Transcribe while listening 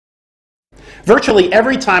Virtually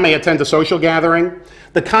every time I attend a social gathering,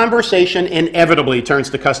 the conversation inevitably turns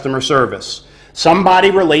to customer service.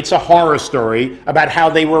 Somebody relates a horror story about how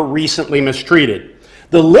they were recently mistreated.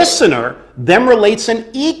 The listener then relates an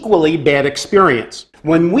equally bad experience.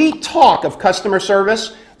 When we talk of customer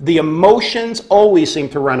service, the emotions always seem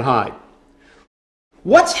to run high.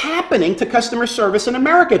 What's happening to customer service in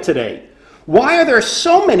America today? Why are there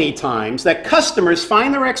so many times that customers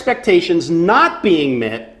find their expectations not being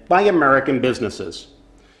met by American businesses?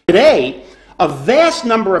 Today, a vast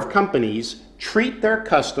number of companies treat their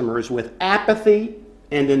customers with apathy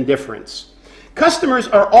and indifference. Customers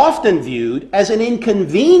are often viewed as an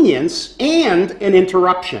inconvenience and an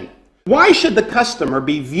interruption. Why should the customer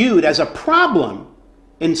be viewed as a problem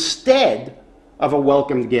instead of a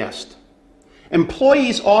welcomed guest?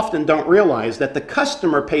 Employees often don't realize that the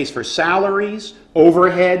customer pays for salaries,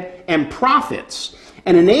 overhead, and profits,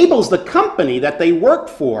 and enables the company that they work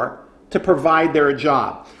for to provide their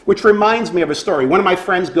job. Which reminds me of a story. One of my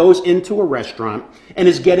friends goes into a restaurant and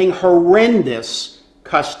is getting horrendous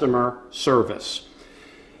customer service.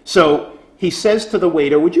 So he says to the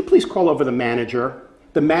waiter, "Would you please call over the manager?"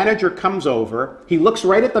 The manager comes over, he looks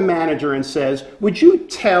right at the manager and says, "Would you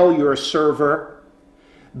tell your server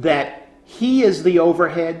that he is the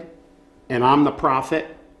overhead and I'm the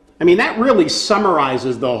profit?" I mean, that really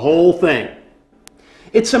summarizes the whole thing.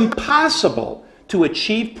 It's impossible to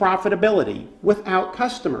achieve profitability without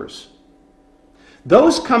customers.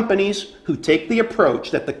 Those companies who take the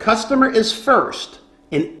approach that the customer is first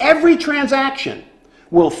in every transaction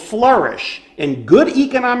will flourish in good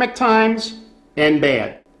economic times and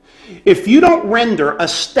bad. If you don't render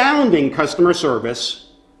astounding customer service,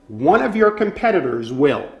 one of your competitors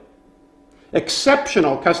will.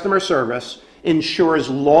 Exceptional customer service ensures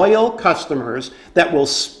loyal customers that will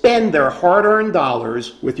spend their hard-earned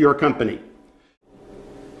dollars with your company.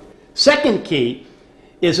 Second key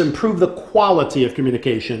is improve the quality of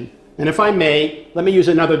communication. And if I may, let me use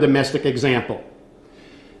another domestic example.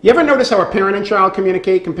 You ever notice how a parent and child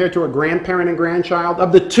communicate compared to a grandparent and grandchild?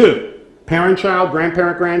 Of the two, parent-child,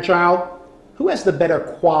 grandparent-grandchild, who has the better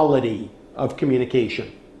quality of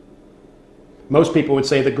communication? Most people would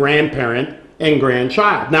say the grandparent and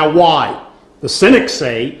grandchild. Now why? The cynics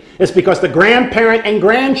say it's because the grandparent and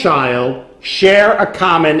grandchild share a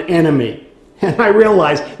common enemy. And I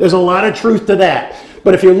realize there's a lot of truth to that.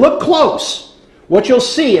 But if you look close, what you'll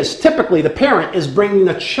see is typically the parent is bringing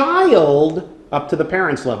the child up to the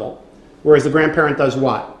parent's level, whereas the grandparent does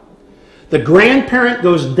what? The grandparent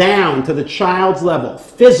goes down to the child's level,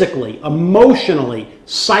 physically, emotionally,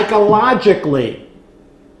 psychologically.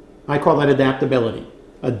 I call that adaptability.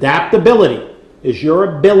 Adaptability is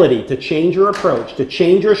your ability to change your approach, to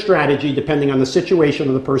change your strategy depending on the situation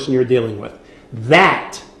of the person you're dealing with.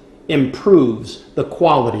 That improves the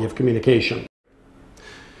quality of communication.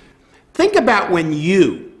 Think about when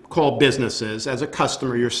you call businesses as a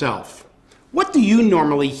customer yourself. What do you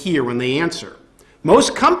normally hear when they answer?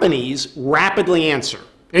 Most companies rapidly answer.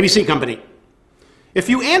 ABC company. If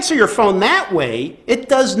you answer your phone that way, it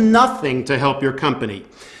does nothing to help your company.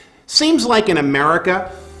 Seems like in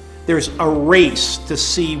America, there's a race to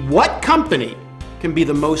see what company can be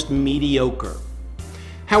the most mediocre.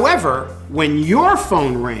 However, when your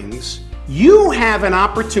phone rings, you have an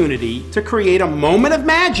opportunity to create a moment of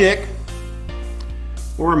magic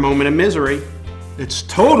or a moment of misery. It's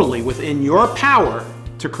totally within your power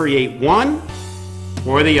to create one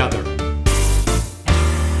or the other.